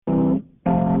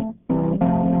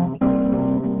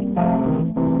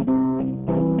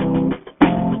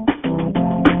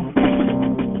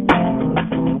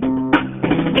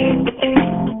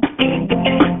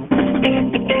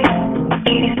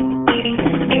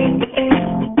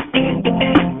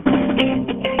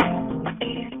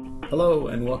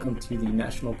welcome to the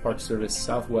National Park Service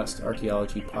Southwest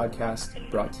Archaeology Podcast,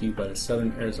 brought to you by the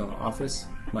Southern Arizona office.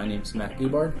 My name is Matt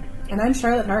Goubard. And I'm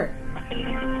Charlotte Hart.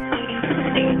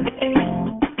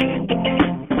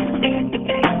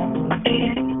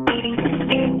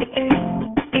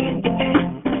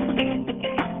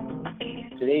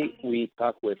 Today we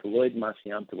talk with Lloyd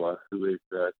Masiamtawa, who is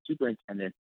the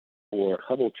superintendent for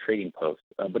Hubbell Trading Post,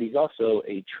 but he's also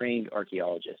a trained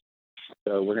archaeologist.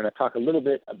 So we're going to talk a little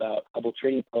bit about Hubbell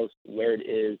Trading Post, where it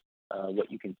is, what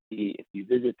you can see if you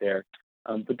visit there.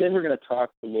 But then we're going to talk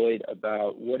to Lloyd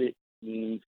about what it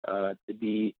means to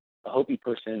be a Hopi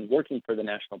person working for the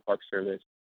National Park Service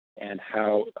and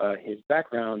how his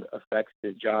background affects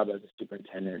his job as a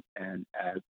superintendent and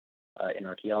as an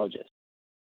archaeologist.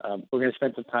 We're going to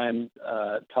spend some time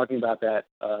talking about that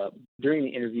during the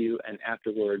interview and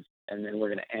afterwards, and then we're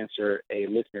going to answer a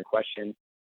listener question.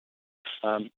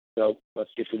 So let's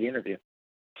get to the interview.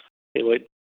 Hey, Lloyd.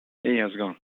 Hey, how's it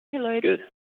going? Hey, Lloyd. Good.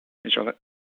 Hey, Charlotte.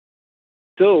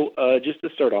 So just to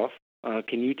start off,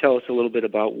 can you tell us a little bit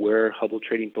about where Hubbell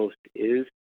Trading Post is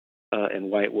and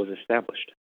why it was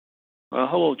established?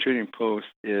 Hubbell Trading Post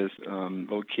is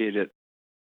located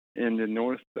in the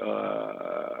north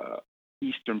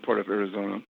eastern part of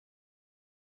Arizona,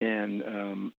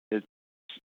 and its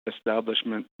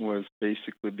establishment was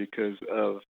basically because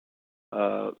of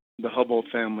the Hubbell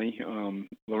family,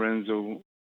 Lorenzo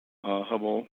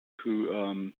Hubbell,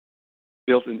 who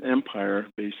built an empire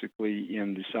basically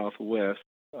in the Southwest,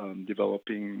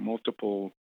 developing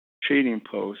multiple trading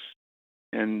posts.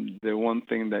 And the one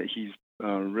thing that he's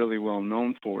really well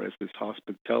known for is his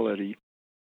hospitality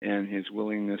and his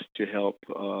willingness to help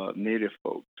native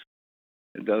folks.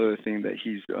 The other thing that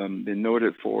he's been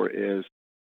noted for is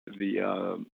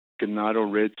the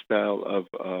Ganado Red style of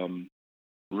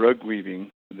rug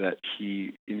weaving that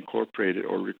he incorporated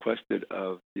or requested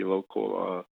of the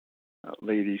local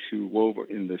ladies who wove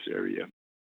in this area.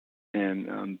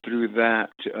 And through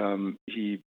that,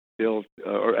 he built,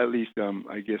 or at least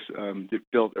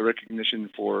built a recognition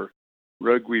for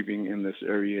rug weaving in this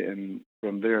area. And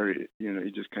from there, it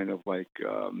just kind of like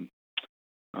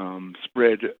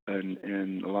spread,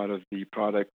 and a lot of the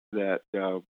products that,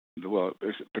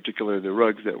 particularly the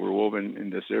rugs that were woven in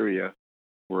this area,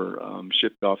 were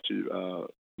shipped off to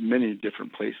many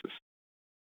different places.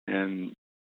 And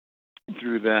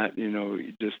through that,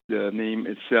 just the name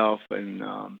itself and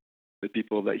the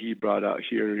people that he brought out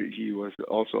here, he was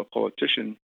also a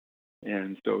politician,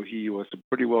 and so he was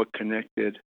pretty well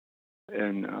connected,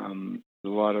 and a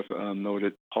lot of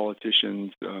noted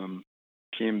politicians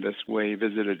came this way,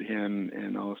 visited him,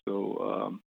 and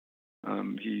also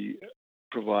he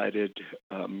provided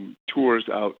tours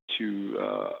out to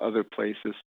other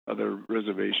places, other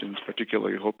reservations,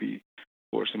 particularly Hopi,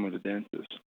 for some of the dances.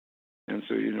 And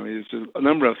so, there's a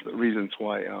number of reasons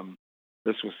why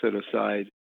this was set aside.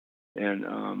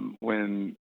 And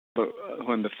when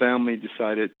the family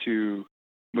decided to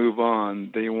move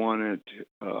on, they wanted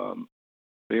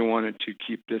to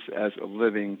keep this as a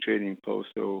living trading post.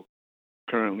 So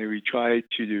currently, we try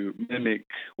to mimic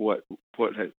what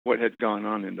had gone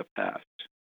on in the past.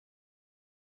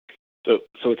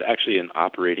 So it's actually an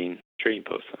operating trading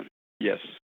post, then? Yes.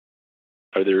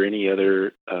 Are there any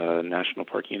other national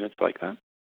park units like that?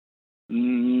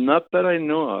 Not that I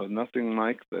know of. Nothing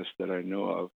like this that I know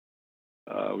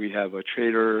of. We have a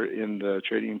trader in the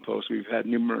trading post. We've had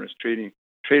numerous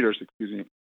traders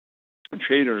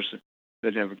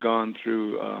that have gone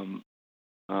through,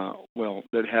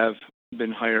 that have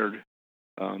been hired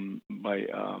by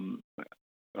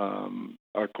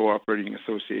our cooperating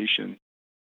association.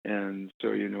 And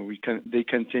so, they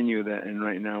continue that, and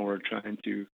right now we're trying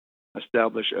to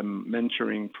establish a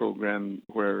mentoring program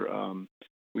where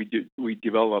we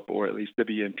develop, or at least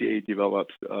WNPA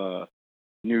develops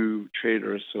new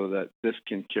traders so that this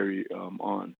can carry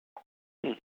on.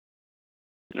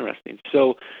 Interesting.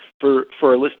 So for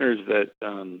our listeners that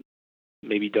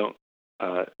maybe don't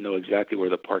know exactly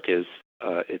where the park is,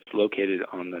 it's located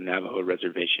on the Navajo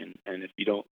reservation, and if you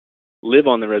don't live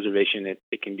on the reservation,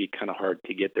 it can be kind of hard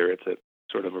to get there. It's a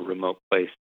sort of a remote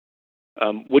place.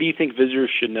 What do you think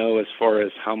visitors should know as far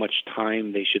as how much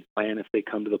time they should plan if they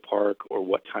come to the park, or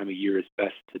what time of year is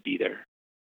best to be there?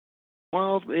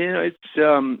 Well,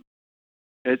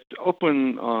 it's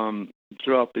open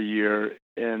throughout the year,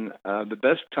 and the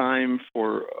best time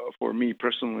for me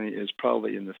personally is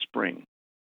probably in the spring,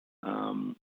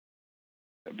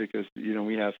 because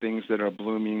we have things that are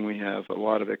blooming, we have a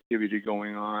lot of activity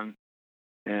going on,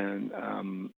 and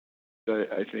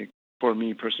I think for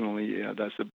me personally,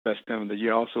 that's the best time of the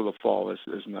year. Also, the fall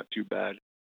is not too bad.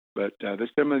 But this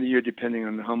time of the year, depending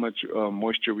on how much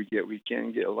moisture we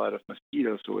can get a lot of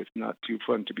mosquitoes, so it's not too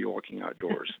fun to be walking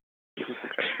outdoors.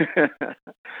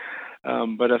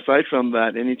 But aside from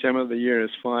that, any time of the year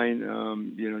is fine.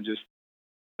 Just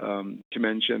to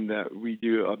mention that we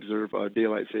do observe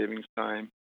daylight savings time.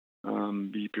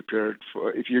 Be prepared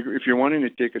for if you're wanting to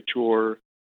take a tour,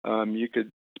 you could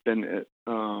spend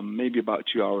maybe about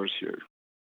 2 hours here.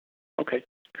 Okay,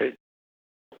 great.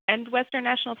 And Western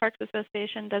National Parks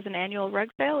Association does an annual rug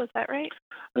sale, is that right?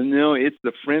 No, it's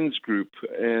the Friends Group,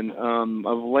 and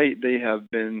of late they have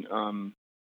been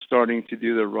starting to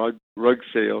do the rug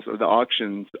sales or the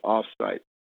auctions off-site.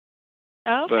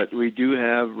 Oh, okay. But we do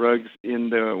have rugs in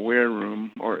the wear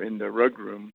room or in the rug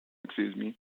room,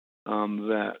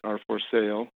 that are for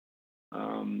sale.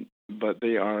 But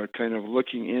they are kind of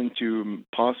looking into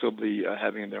possibly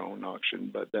having their own auction,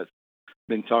 but that's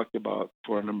been talked about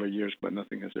for a number of years, but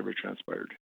nothing has ever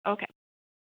transpired. Okay.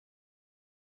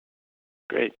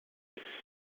 Great.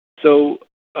 So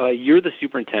you're the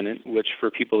superintendent, which for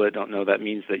people that don't know, that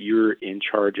means that you're in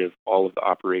charge of all of the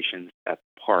operations at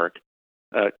the park.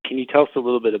 Can you tell us a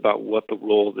little bit about what the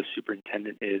role of the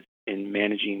superintendent is in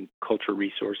managing cultural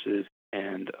resources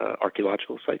and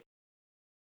archaeological sites?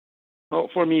 Well,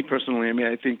 for me personally,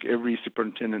 I think every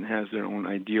superintendent has their own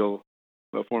ideal.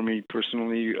 But for me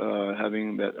personally,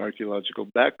 having that archaeological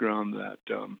background that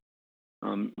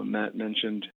Matt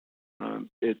mentioned,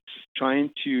 it's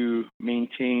trying to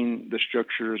maintain the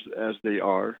structures as they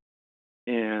are.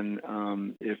 And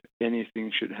if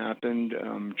anything should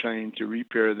happen, trying to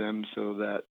repair them so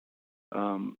that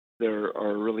there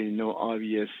are really no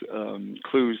obvious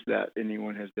clues that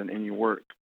anyone has done any work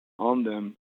on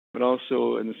them. But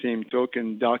also, in the same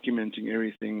token, documenting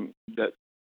everything that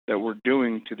we're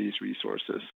doing to these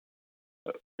resources.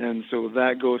 And so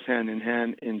that goes hand in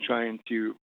hand in trying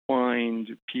to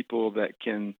find people that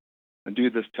can do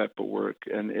this type of work.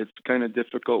 And it's kind of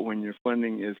difficult when your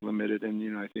funding is limited.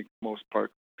 And, I think most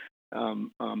parks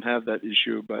have that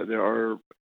issue, but there are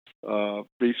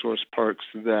resource parks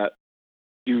that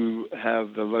do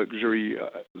have the luxury,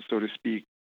 so to speak,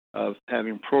 of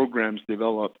having programs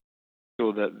developed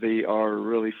so that they are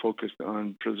really focused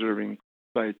on preserving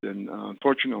sites. And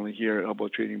fortunately here at Hubble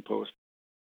Trading Post,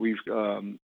 we've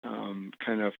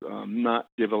not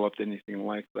developed anything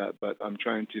like that, but I'm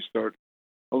trying to start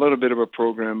a little bit of a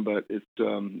program, but it's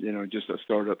just a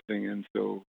startup thing. And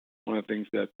so one of the things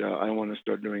that I want to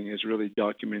start doing is really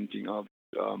documenting of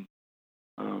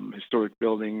historic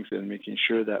buildings and making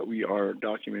sure that we are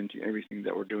documenting everything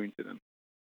that we're doing to them.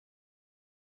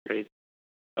 Great.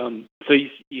 So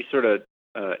you sort of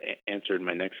answered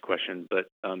my next question, but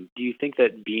do you think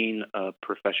that being a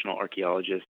professional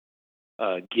archaeologist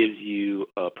gives you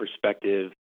a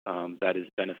perspective that is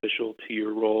beneficial to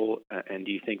your role? And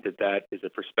do you think that that is a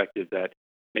perspective that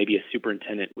maybe a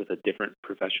superintendent with a different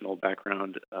professional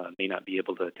background may not be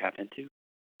able to tap into?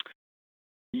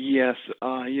 Yes,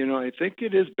 I think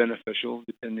it is beneficial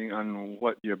depending on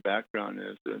what your background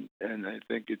is, and I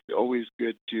think it's always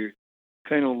good to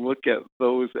kind of look at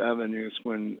those avenues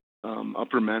when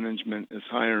upper management is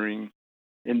hiring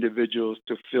individuals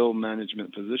to fill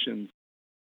management positions,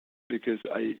 because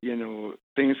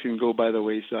things can go by the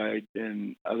wayside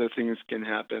and other things can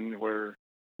happen where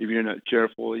if you're not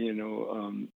careful,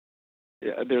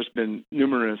 there's been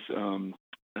numerous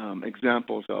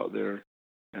examples out there.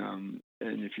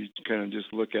 And if you kind of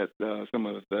just look at some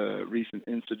of the recent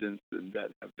incidents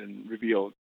that have been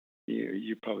revealed,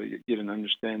 you probably get an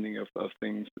understanding of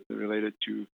things related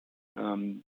to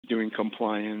doing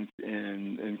compliance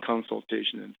and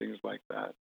consultation and things like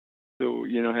that. So,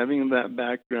 having that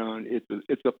background,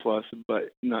 it's a plus, but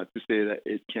not to say that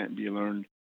it can't be learned.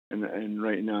 And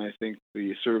right now, I think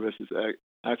the service is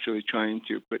actually trying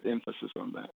to put emphasis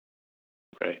on that.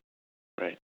 Right.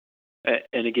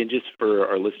 And again, just for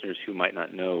our listeners who might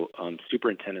not know,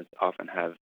 superintendents often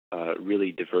have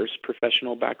really diverse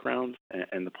professional backgrounds,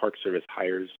 and the Park Service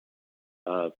hires,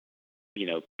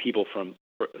 people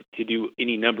to do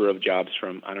any number of jobs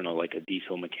from, like a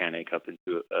diesel mechanic up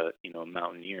into a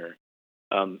mountaineer.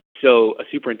 So a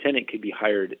superintendent could be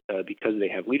hired because they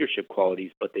have leadership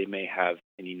qualities, but they may have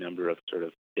any number of sort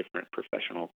of different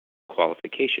professional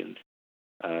qualifications.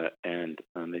 And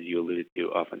as you alluded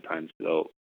to, oftentimes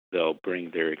they'll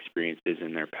bring their experiences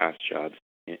in their past jobs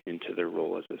into their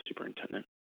role as a superintendent.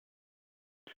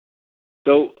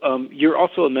 So you're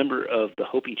also a member of the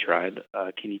Hopi tribe.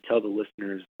 Can you tell the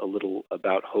listeners a little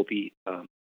about Hopi,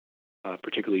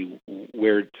 particularly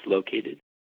where it's located?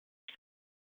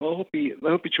 Well, the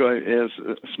Hopi tribe is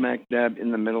smack dab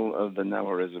in the middle of the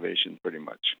Navajo Reservation, pretty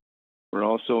much. We're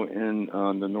also in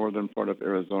the northern part of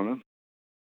Arizona.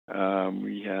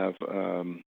 We have,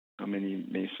 how many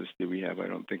mesas do we have? I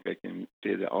don't think I can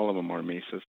say that all of them are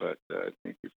mesas, but I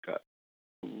think we've got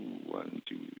 1,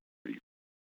 2, 3,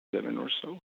 7 or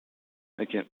so. I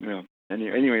can't,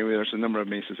 anyway, there's a number of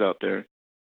mesas out there.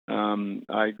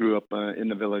 I grew up in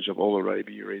the village of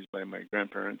Oloraibi, raised by my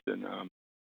grandparents, and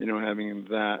having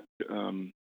that,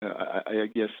 I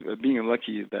guess being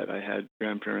lucky that I had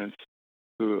grandparents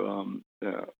who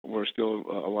were still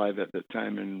alive at that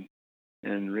time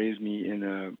and raised me in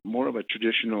a more of a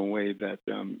traditional way, that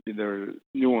there are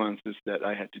nuances that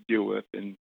I had to deal with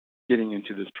in getting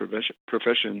into this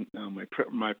profession,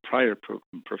 my prior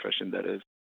profession, that is.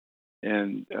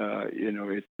 And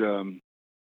it's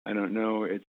I don't know,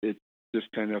 it's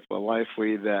just kind of a life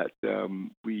way that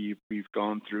we've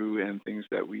gone through, and things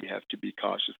that we have to be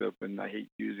cautious of. And I hate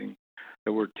using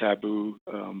the word taboo,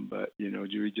 but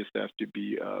we just have to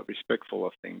be respectful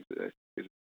of things. Is a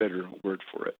better word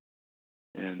for it,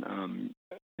 and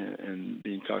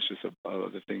being cautious of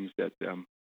the things that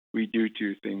we do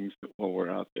to things while we're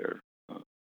out there.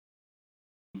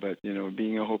 But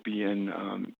being a Hopi,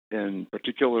 and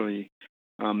particularly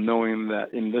knowing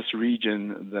that in this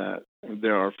region that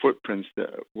there are footprints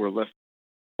that were left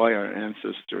by our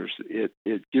ancestors, it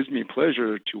gives me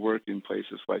pleasure to work in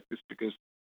places like this, because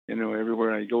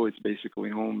everywhere I go, it's basically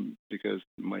home, because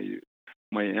my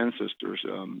ancestors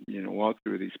walked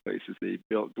through these places. They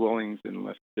built dwellings and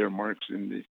left their marks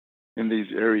in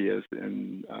these areas,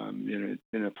 and it's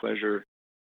been a pleasure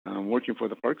working for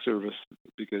the Park Service,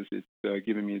 because it's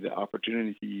given me the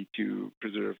opportunity to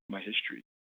preserve my history.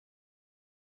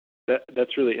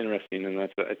 That's really interesting, and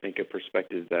that's, I think, a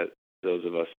perspective that those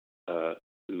of us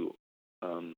who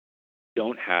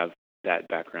don't have that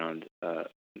background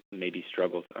maybe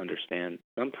struggle to understand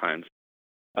sometimes.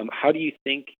 How do you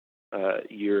think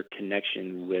your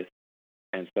connection with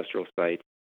ancestral sites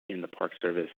in the Park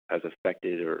Service has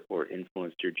affected or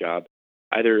influenced your job,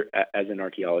 either as an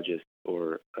archaeologist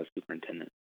or a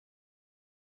superintendent?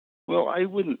 Well, I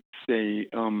wouldn't say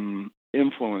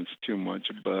influence too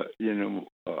much, but I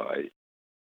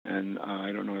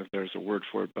don't know if there's a word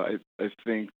for it, but I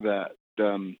think that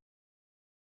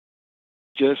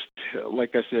just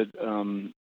like I said,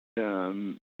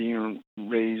 being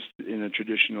raised in a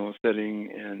traditional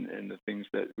setting, and the things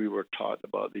that we were taught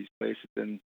about these places,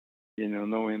 and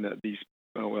knowing that these,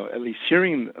 at least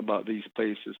hearing about these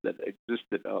places that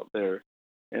existed out there,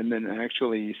 and then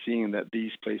actually seeing that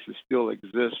these places still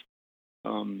exist,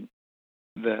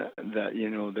 that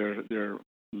they're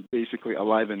basically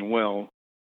alive and well,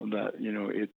 that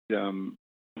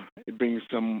it brings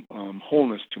some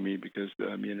wholeness to me, because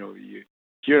you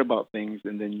hear about things,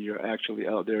 and then you're actually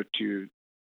out there to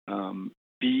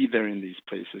be there in these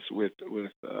places with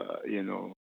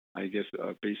I guess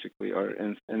basically our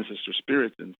ancestor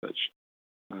spirits and such.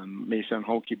 May sound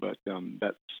hokey, but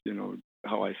that's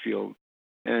how I feel.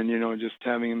 And just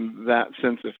having that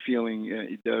sense of feeling,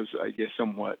 it does, I guess,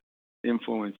 somewhat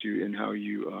influence you in how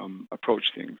you approach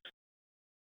things.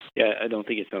 Yeah, I don't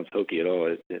think it sounds hokey at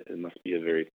all. It must be a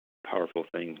very powerful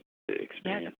thing to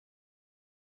experience.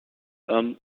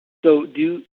 Yeah. So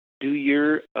do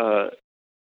your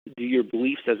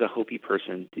beliefs as a Hopi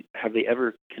person, have they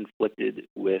ever conflicted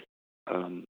with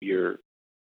your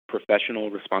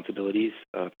professional responsibilities,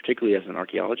 particularly as an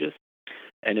archaeologist?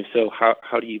 And if so,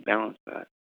 how do you balance that?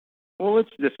 Well,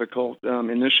 it's difficult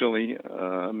initially,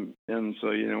 and so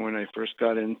when I first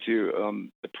got into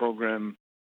the program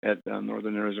at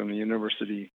Northern Arizona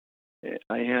University,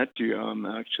 I had to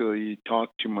actually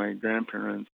talk to my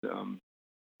grandparents,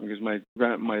 because my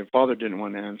father didn't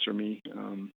want to answer me,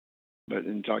 but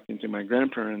in talking to my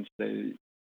grandparents, they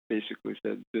basically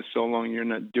said, just so long you're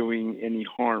not doing any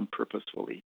harm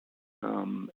purposefully,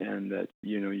 and that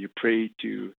you pray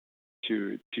to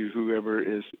whoever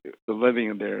is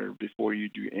living there before you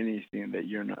do anything, that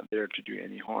you're not there to do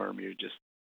any harm. You're just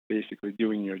basically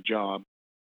doing your job.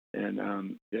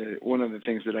 And one of the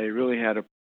things that I really had a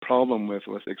problem with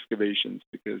was excavations,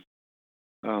 because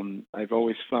I've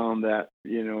always found that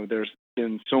there's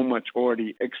been so much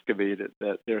already excavated,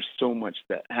 that there's so much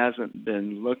that hasn't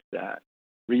been looked at,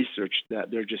 researched,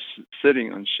 that they're just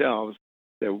sitting on shelves,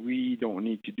 that we don't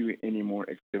need to do any more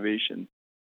excavation,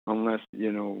 unless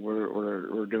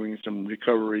we're doing some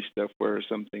recovery stuff where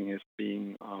something is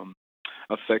being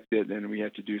affected, and we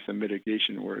have to do some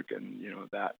mitigation work, and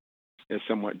that is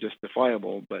somewhat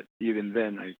justifiable. But even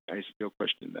then, I still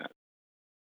question that.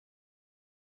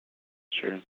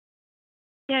 Sure.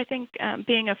 Yeah, I think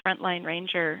being a frontline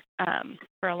ranger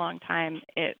for a long time,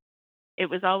 it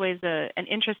was always an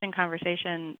interesting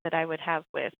conversation that I would have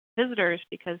with visitors,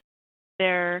 because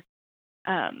they're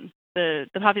the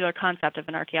popular concept of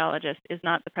an archaeologist is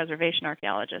not the preservation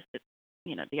archaeologist. It's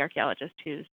the archaeologist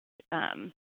who's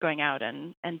going out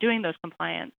and doing those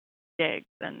compliance digs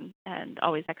and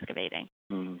always excavating.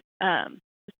 Mm-hmm.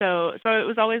 So it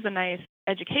was always a nice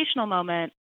educational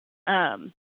moment,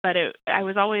 but I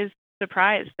was always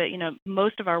surprised that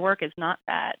most of our work is not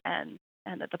that, and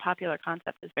that the popular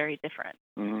concept is very different.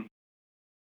 Mm-hmm.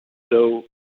 So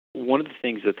one of the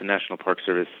things that the National Park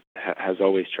Service has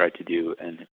always tried to do,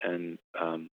 and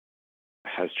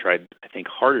has tried, I think,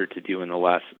 harder to do in the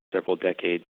last several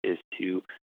decades, is to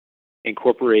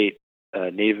incorporate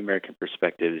Native American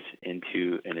perspectives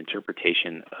into an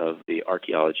interpretation of the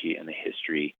archaeology and the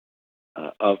history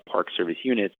of Park Service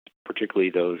units, particularly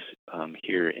those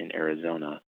here in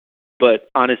Arizona. But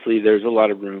honestly, there's a lot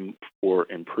of room for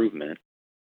improvement.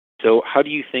 So how do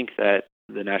you think that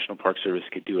the National Park Service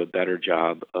could do a better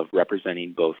job of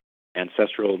representing both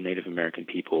ancestral Native American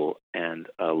people and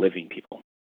living people?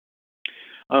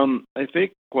 I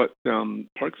think what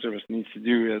Park Service needs to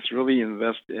do is really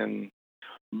invest in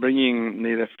bringing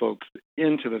Native folks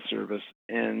into the service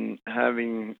and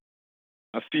having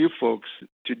a few folks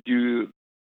to do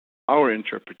our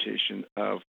interpretation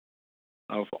of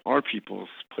our people's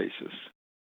places.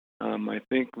 I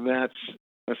think that's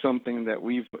something that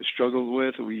we've struggled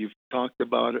with. We've talked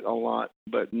about it a lot,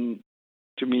 but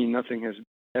to me, nothing has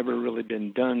ever really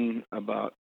been done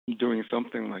about doing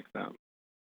something like that.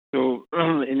 So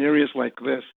in areas like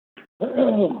this,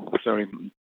 sorry,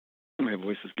 my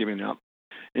voice is giving out.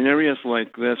 In areas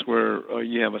like this, where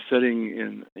you have a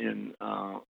setting in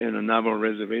a Navajo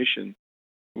reservation,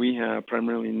 we have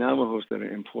primarily Navajos that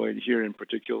are employed here, and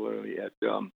particularly at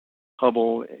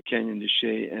Hubbell, Canyon de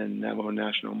Chelly, and Navajo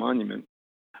National Monument.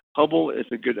 Hubbell is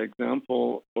a good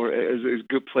example, or is a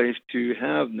good place to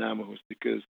have Navajos,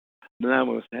 because the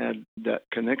Navajos had that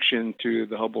connection to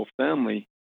the Hubbell family,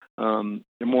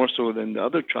 more so than the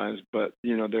other tribes, but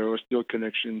there was still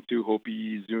connection to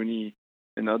Hopi, Zuni,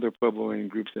 and other Puebloan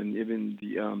groups, and even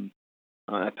the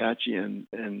Apache and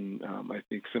I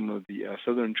think some of the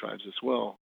southern tribes as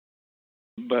well.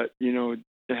 But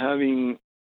having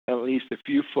at least a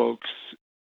few folks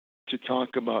to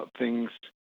talk about things,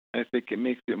 I think it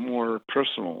makes it more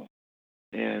personal.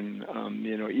 And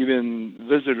even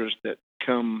visitors that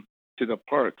come to the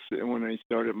parks. When I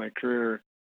started my career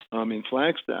in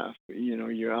Flagstaff,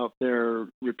 you're out there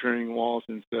repairing walls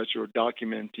and such, or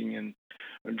documenting and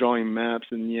drawing maps,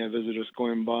 and visitors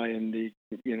going by, and they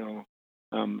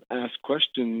ask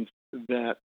questions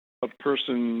that a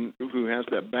person who has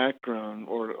that background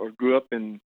or grew up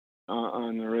in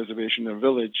on a reservation or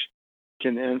village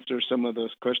can answer some of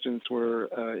those questions, where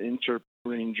interp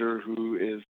ranger who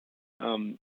is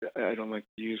I don't like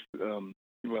to use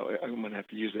well, I'm going to have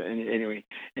to use it anyway.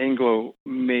 Anglo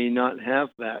may not have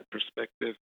that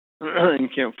perspective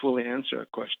and can't fully answer a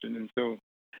question.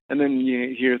 And then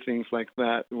you hear things like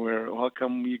that, where how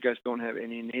come you guys don't have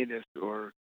any natives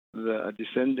or the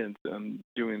descendants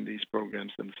doing these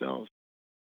programs themselves?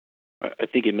 I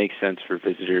think it makes sense for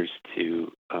visitors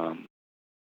to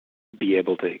be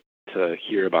able to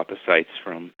hear about the sites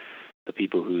from the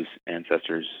people whose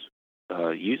ancestors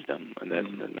used them, and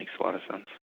that makes a lot of sense.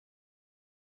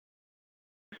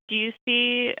 Do you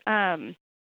see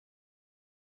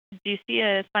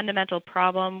a fundamental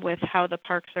problem with how the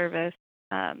Park Service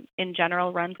in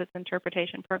general runs its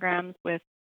interpretation programs, with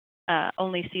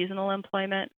only seasonal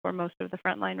employment for most of the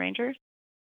frontline rangers?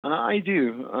 I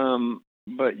do,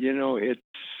 but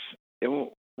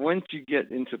once you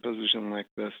get into a position like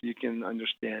this, you can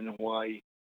understand why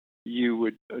you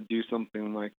would do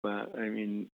something like that. I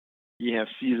mean, you have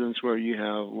seasons where you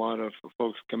have a lot of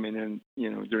folks coming in,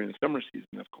 during the summer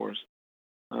season, of course.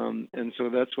 And so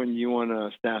that's when you want to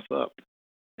staff up.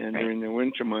 And right. During the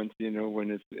winter months,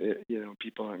 when it's,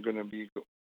 people aren't going to be,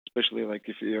 especially like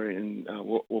if you're in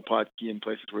Wapatki and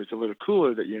places where it's a little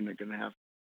cooler, that you're not going to have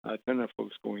a ton of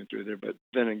folks going through there. But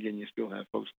then again, you still have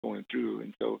folks going through.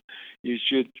 And so you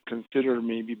should consider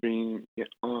maybe bringing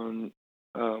on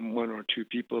one or two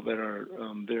people that are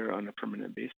there on a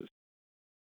permanent basis.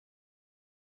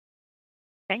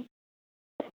 Okay.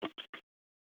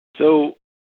 So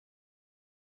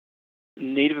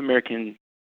Native American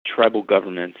tribal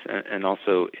governments and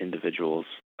also individuals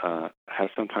have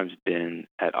sometimes been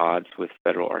at odds with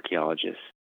federal archaeologists,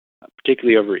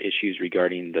 particularly over issues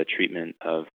regarding the treatment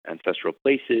of ancestral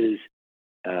places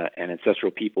and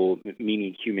ancestral people,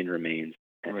 meaning human remains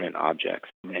and objects.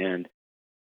 Mm-hmm. And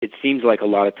it seems like a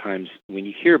lot of times when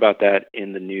you hear about that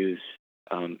in the news,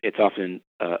 it's often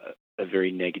a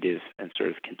very negative and sort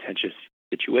of contentious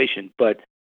situation. But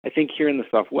I think here in the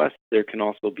Southwest, there can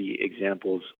also be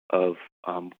examples of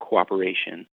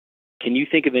cooperation Can you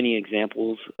think of any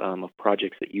examples of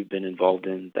projects that you've been involved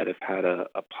in that have had a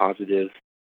positive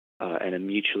and a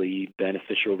mutually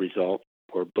beneficial result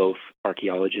for both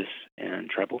archaeologists and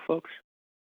tribal folks?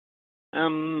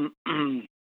 Um,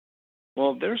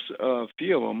 well, there's a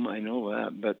few of them, I know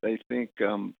that, but I think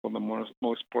for the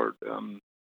most part, um,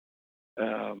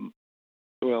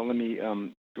 well, let me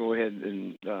go ahead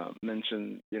and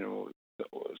mention,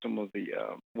 some of the,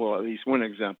 well, at least one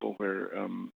example where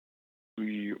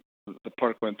we the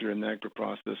park went through a NAGPRA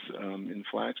process in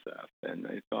Flagstaff, and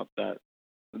I thought that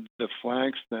the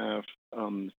Flagstaff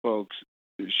folks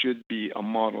should be a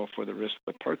model for the rest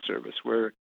of the Park Service,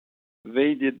 where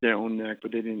they did their own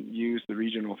NAGPRA. They didn't use the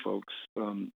regional folks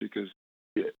because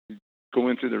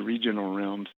going through the regional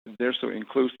realms, they're so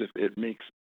inclusive, it makes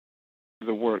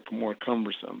the work more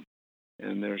cumbersome.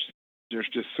 And there's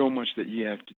just so much that you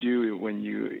have to do when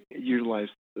you utilize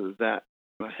that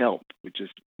help, which is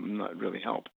not really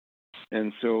help.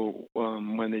 And so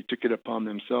when they took it upon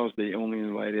themselves, they only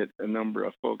invited a number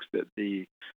of folks that they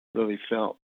really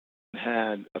felt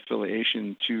had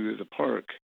affiliation to the park.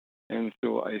 And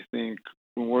so I think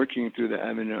working through the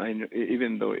avenue, I know,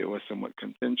 even though it was somewhat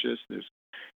contentious, there's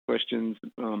questions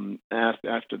asked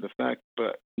after the fact,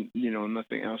 but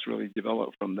nothing else really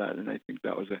developed from that. And I think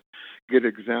that was a good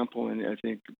example. And I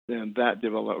think that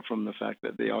developed from the fact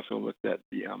that they also looked at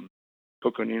the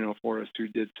Coconino Forest, who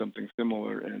did something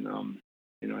similar. And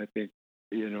I think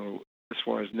as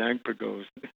far as NAGPRA goes,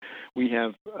 we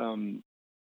have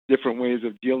different ways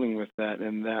of dealing with that,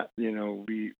 and that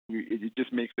we it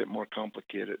just makes it more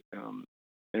complicated,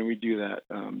 and we do that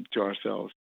to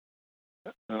ourselves.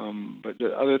 But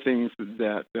the other things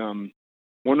that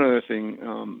one other thing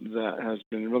that has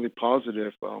been really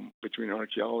positive between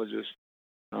archaeologists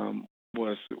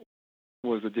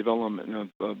was the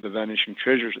development of the Vanishing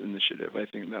Treasures Initiative. I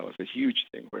think that was a huge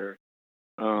thing where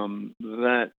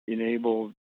that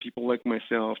enabled people like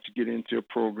myself to get into a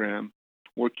program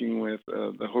working with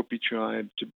the Hopi tribe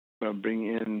to bring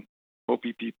in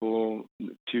Hopi people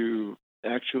to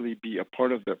actually be a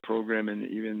part of that program and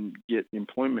even get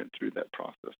employment through that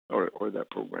process or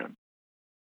that program.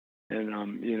 And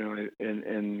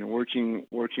and working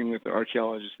with the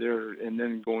archaeologists there, and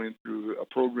then going through a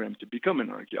program to become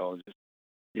an archaeologist.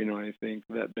 I think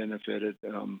that benefited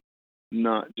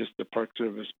not just the Park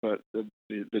Service, but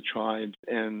the tribes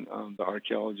and the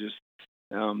archaeologists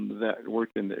that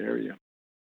worked in the area.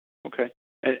 Okay.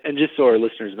 And just so our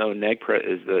listeners know, NAGPRA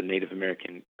is the Native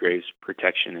American Graves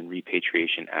Protection and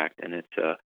Repatriation Act, and it's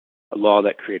a law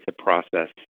that creates a process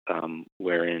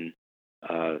wherein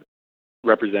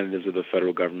representatives of the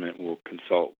federal government will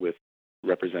consult with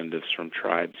representatives from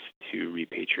tribes to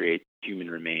repatriate human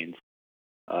remains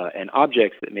and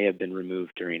objects that may have been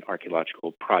removed during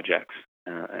archaeological projects.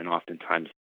 And oftentimes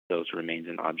those remains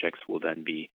and objects will then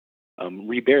be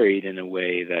reburied in a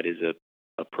way that is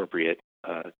appropriate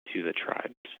to the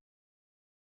tribes.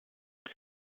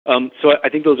 So I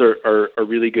think those are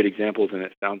really good examples, and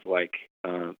it sounds like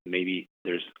maybe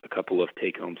there's a couple of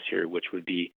take-homes here, which would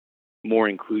be more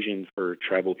inclusion for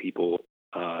tribal people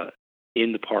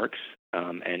in the parks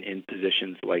and in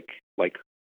positions like an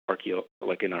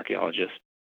archaeologist,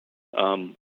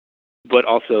 but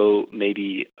also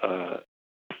maybe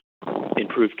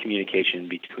improved communication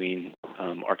between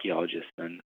archaeologists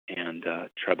and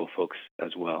tribal folks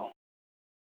as well.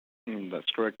 That's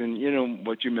correct. And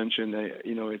what you mentioned,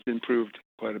 it's improved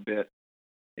quite a bit.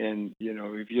 And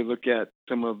if you look at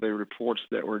some of the reports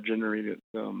that were generated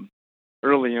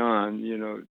early on,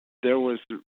 there were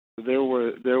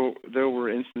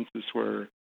instances where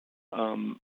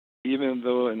even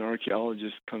though an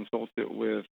archaeologist consulted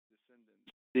with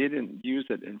descendants, they didn't use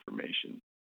that information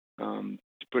to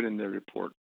put in their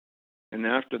report. And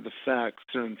after the fact,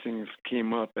 certain things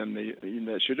came up, and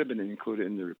that should have been included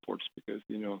in the reports because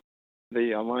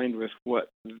they aligned with what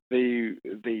they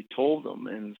told them,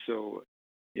 and so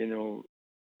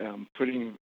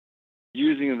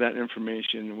using that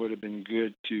information would have been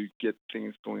good to get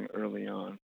things going early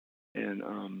on,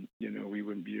 and we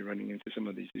wouldn't be running into some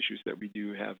of these issues that we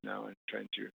do have now and trying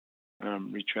to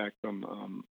retract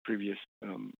from previous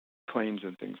claims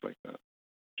and things like that.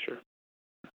 Sure.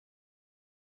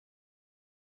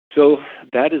 So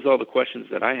that is all the questions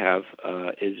that I have.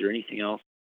 Is there anything else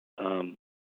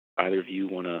either of you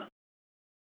want to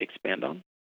expand on?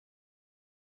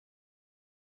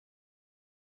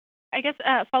 I guess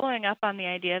following up on the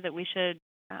idea that we should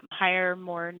hire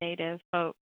more Native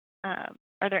folks,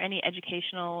 are there any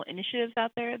educational initiatives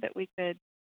out there that we could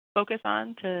focus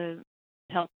on to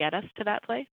help get us to that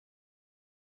place?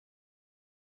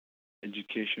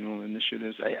 educational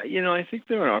initiatives. I think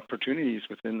there are opportunities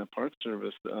within the Park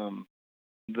Service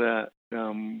that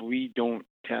we don't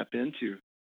tap into,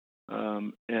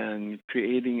 and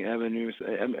creating avenues.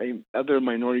 Other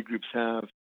minority groups have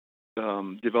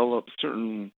developed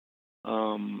certain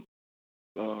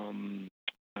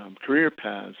career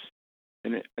paths,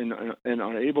 and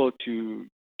are able to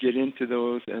get into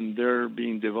those, and they're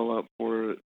being developed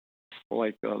for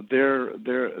like their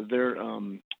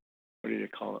what do you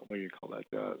call it? What do you call that?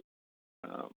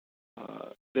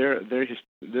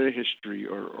 Their history,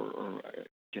 or I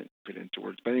can't put it into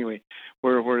words, but anyway,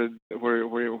 where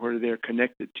they're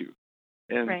connected to,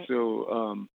 and Right.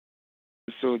 so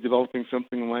developing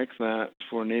something like that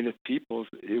for Native peoples,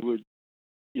 it would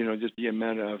just be a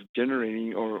matter of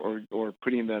generating or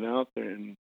putting that out there,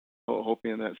 and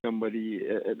hoping that somebody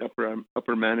at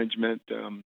upper management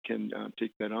can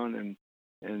take that on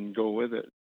and go with it,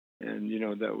 and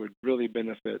that would really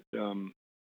benefit the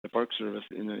Park Service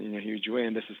in a huge way.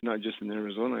 And this is not just in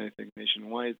Arizona, I think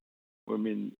nationwide. I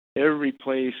mean,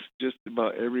 just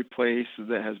about every place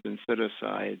that has been set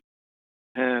aside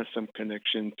has some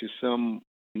connection to some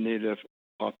Native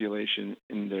population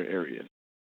in their area.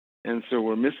 And so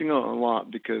we're missing out a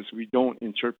lot because we don't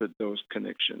interpret those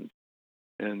connections.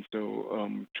 And so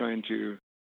trying to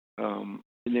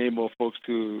enable folks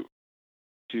to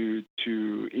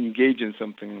engage in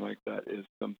something like that is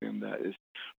something that is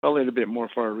probably a bit more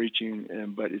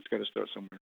far-reaching, but it's got to start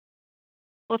somewhere.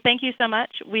 Well, thank you so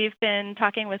much. We've been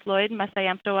talking with Lloyd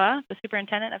Masayamtoa, the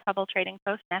Superintendent of Hubbell Trading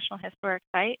Post National Historic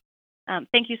Site.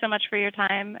 Thank you so much for your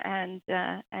time and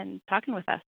talking with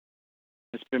us.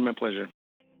 It's been my pleasure.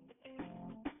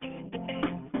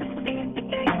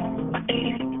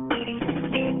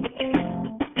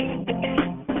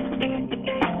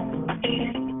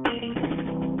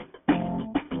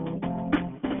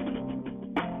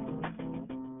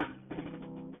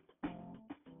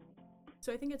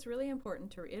 So I think it's really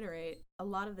important to reiterate a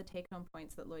lot of the take-home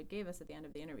points that Lloyd gave us at the end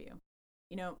of the interview.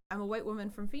 I'm a white woman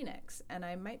from Phoenix, and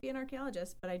I might be an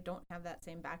archaeologist, but I don't have that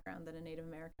same background that a Native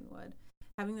American would.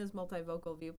 Having those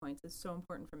multivocal viewpoints is so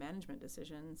important for management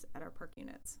decisions at our park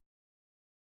units.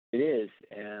 It is,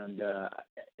 and a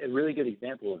really good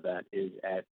example of that is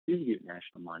at Sioux Butte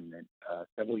National Monument.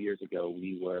 Several years ago,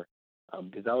 we were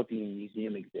developing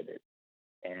museum exhibits,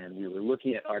 and we were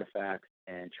looking at artifacts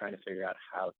and trying to figure out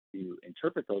how to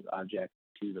interpret those objects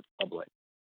to the public.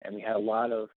 And we had a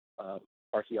lot of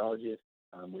archaeologists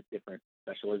with different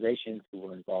specializations who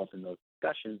were involved in those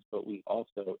discussions, but we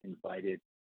also invited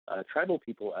tribal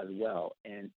people as well.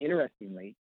 And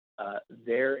interestingly,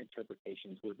 their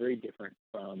interpretations were very different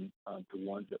from the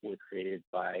ones that were created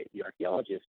by the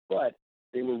archaeologists, but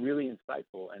they were really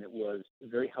insightful, and it was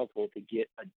very helpful to get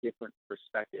a different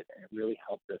perspective, and it really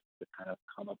helped us to kind of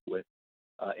come up with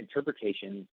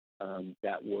interpretations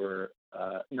that were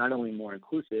not only more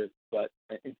inclusive, but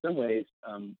in some ways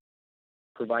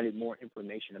provided more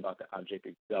information about the object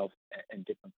itself and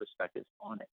different perspectives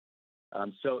on it.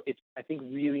 So it's, I think,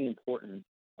 really important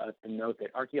to note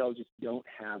that archaeologists don't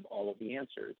have all of the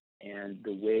answers, and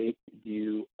the way to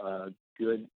do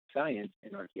good science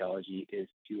in archaeology is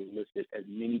to elicit as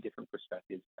many different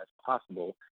perspectives as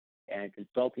possible, and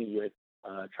consulting with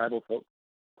tribal folks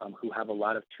who have a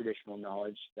lot of traditional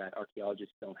knowledge that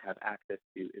archaeologists don't have access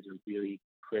to is a really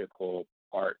critical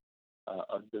part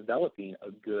of developing a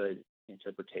good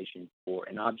interpretation for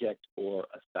an object or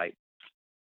a site.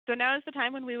 So now is the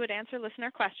time when we would answer listener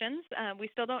questions. We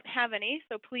still don't have any,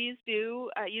 so please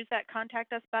do use that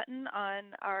contact us button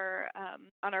on our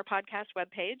podcast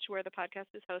webpage where the podcast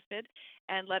is hosted,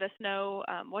 and let us know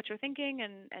what you're thinking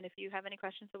and if you have any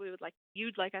questions that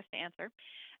you'd like us to answer.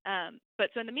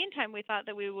 But so in the meantime, we thought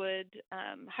that we would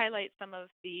highlight some of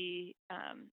the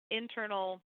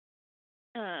internal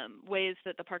ways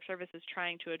that the Park Service is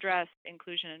trying to address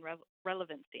inclusion and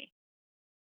relevancy.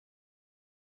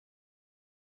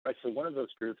 Right, so one of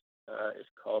those groups is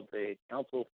called the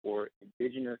Council for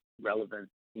Indigenous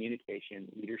Relevance, Communication,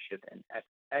 Leadership, and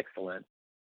Excellence,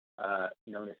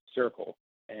 known as CIRCLE.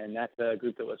 And that's a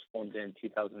group that was formed in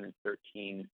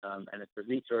 2013, and it's a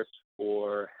resource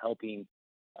for helping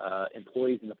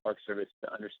employees in the Park Service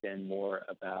to understand more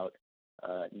about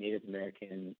Native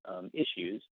American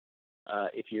issues.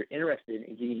 If you're interested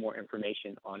in getting more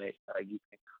information on it, you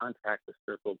can contact the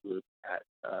CIRCLE group at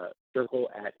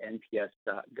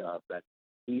circle@nps.gov. That's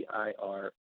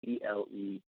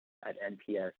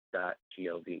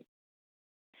CIRCLE@nps.gov.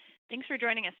 Thanks for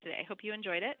joining us today. I hope you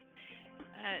enjoyed it.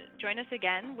 Join us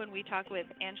again when we talk with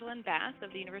Angeline Bass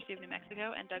of the University of New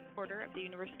Mexico and Doug Porter of the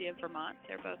University of Vermont.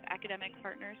 They're both academic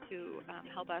partners who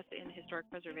help us in historic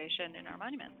preservation in our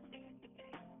monuments.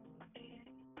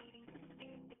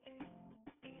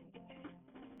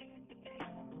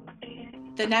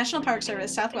 The National Park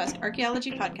Service Southwest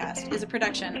Archaeology Podcast is a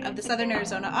production of the Southern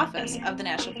Arizona office of the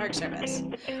National Park Service.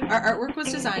 Our artwork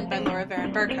was designed by Laura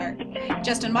Varon Burkhart.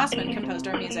 Justin Mossman composed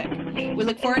our music. We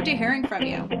look forward to hearing from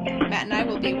you. Matt and I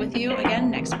will be with you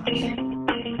again next month.